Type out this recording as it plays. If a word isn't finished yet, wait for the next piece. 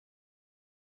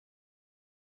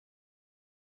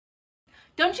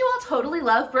Don't you all totally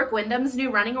love Brooke Wyndham's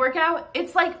new running workout?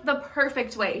 It's like the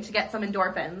perfect way to get some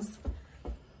endorphins.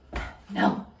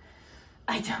 No,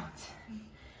 I don't.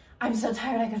 I'm so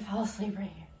tired I could fall asleep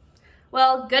right here.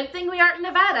 Well, good thing we aren't in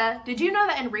Nevada. Did you know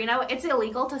that in Reno, it's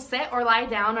illegal to sit or lie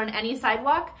down on any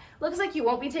sidewalk? Looks like you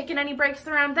won't be taking any breaks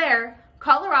around there.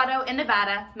 Colorado and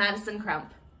Nevada, Maddison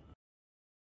Crump.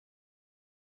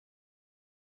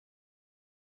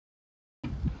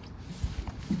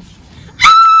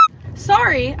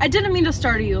 Sorry, I didn't mean to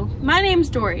startle you. My name's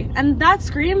Dory, and that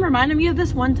scream reminded me of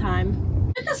this one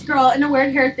time. I met this girl in a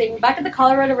weird hair thing back at the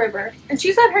Colorado River, and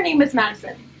she said her name was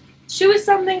Madison. She was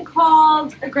something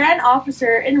called a grand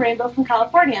officer in Rainbow from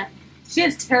California. She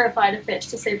is terrified of fish,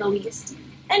 to say the least.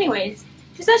 Anyways,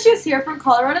 she said she was here from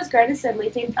Colorado's Grand Assembly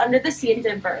themed Under the Sea in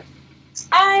Denver.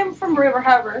 I'm from River,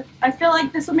 however. I feel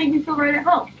like this would make me feel right at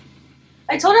home.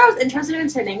 I told her I was interested in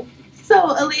attending,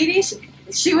 so a lady,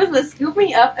 she was to scoop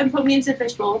me up and put me into a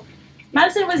fishbowl.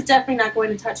 Madison was definitely not going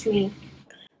to touch me.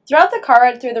 Throughout the car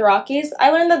ride through the Rockies, I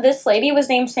learned that this lady was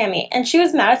named Sammy, and she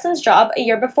was Madison's job a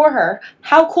year before her.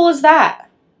 How cool is that?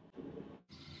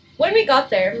 When we got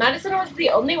there, Madison was the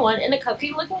only one in a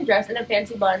cupcake-looking dress and a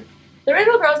fancy bun. The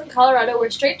Rainbow girls in Colorado wear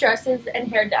straight dresses and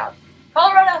hair down.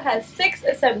 Colorado has 6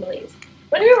 assemblies.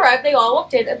 When we arrived, they all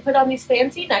walked in and put on these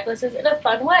fancy necklaces in a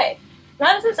fun way.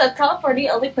 Madison says California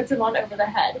only puts them on over the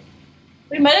head.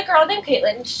 We met a girl named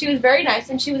Caitlin. She was very nice,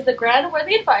 and she was the Grand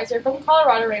Worthy Advisor from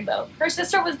Colorado Rainbow. Her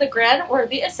sister was the Grand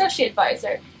Worthy Associate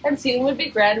Advisor, and soon would be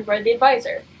Grand Worthy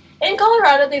Advisor. In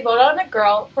Colorado, they vote on a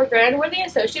girl for Grand Worthy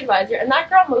Associate Advisor, and that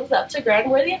girl moves up to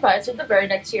Grand Worthy Advisor the very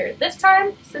next year. This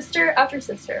time, sister after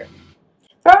sister.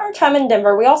 Throughout our time in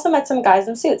Denver, we also met some guys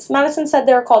in suits. Madison said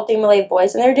they were called the Malay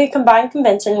Boys, and they were doing a combined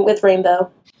convention with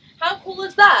Rainbow. How cool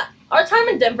is that? Our time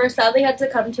in Denver sadly had to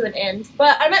come to an end,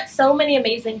 but I met so many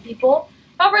amazing people.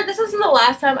 However, this isn't the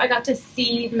last time I got to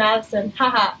see Madison.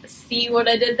 Haha, see what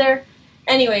I did there?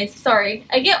 Anyways, sorry.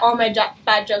 I get all my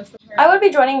bad jokes from her. I would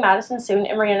be joining Madison soon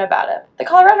in Reno, Nevada. The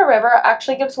Colorado River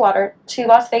actually gives water to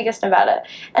Las Vegas, Nevada,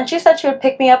 and she said she would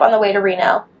pick me up on the way to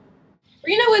Reno.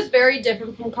 Reno is very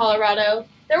different from Colorado.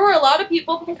 There were a lot of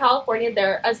people from California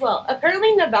there as well.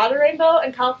 Apparently, Nevada Rainbow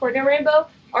and California Rainbow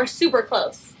are super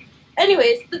close.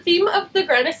 Anyways, the theme of the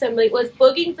Grand Assembly was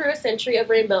boogieing through a century of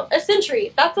rainbow. A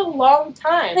century! That's a long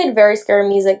time! They played very scary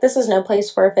music. This was no place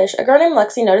for a fish. A girl named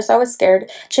Lexi noticed I was scared.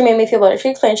 She made me feel better. She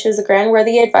explained she was a Grand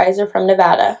Worthy Advisor from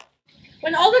Nevada.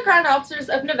 When all the Grand Officers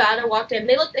of Nevada walked in,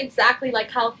 they looked exactly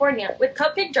like California, with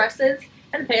cupcake dresses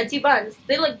and fancy buns.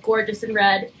 They looked gorgeous in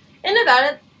red. In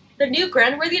Nevada, the new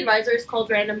Grand Worthy Advisor is called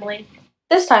randomly.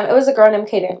 This time, it was a girl named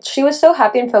Kaden. She was so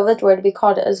happy and filled with joy to be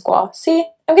called as Gua. See?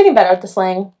 I'm getting better at the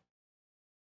slang.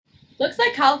 Looks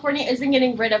like California isn't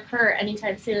getting rid of her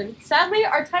anytime soon. Sadly,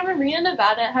 our time in Reno,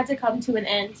 Nevada had to come to an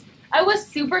end. I was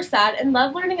super sad and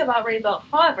loved learning about Rainbow.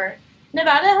 However,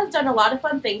 Nevada has done a lot of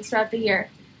fun things throughout the year.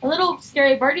 A little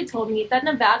scary birdie told me that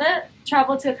Nevada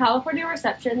traveled to a California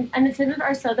reception and attended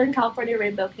our Southern California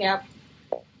Rainbow Camp.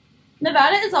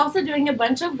 Nevada is also doing a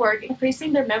bunch of work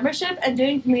increasing their membership and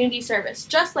doing community service,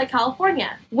 just like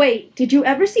California. Wait, did you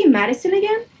ever see Madison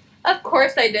again? Of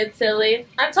course I did, silly.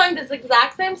 I'm telling this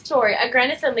exact same story at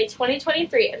Grand Assembly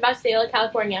 2023 in Pasadena,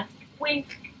 California.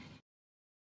 Wink.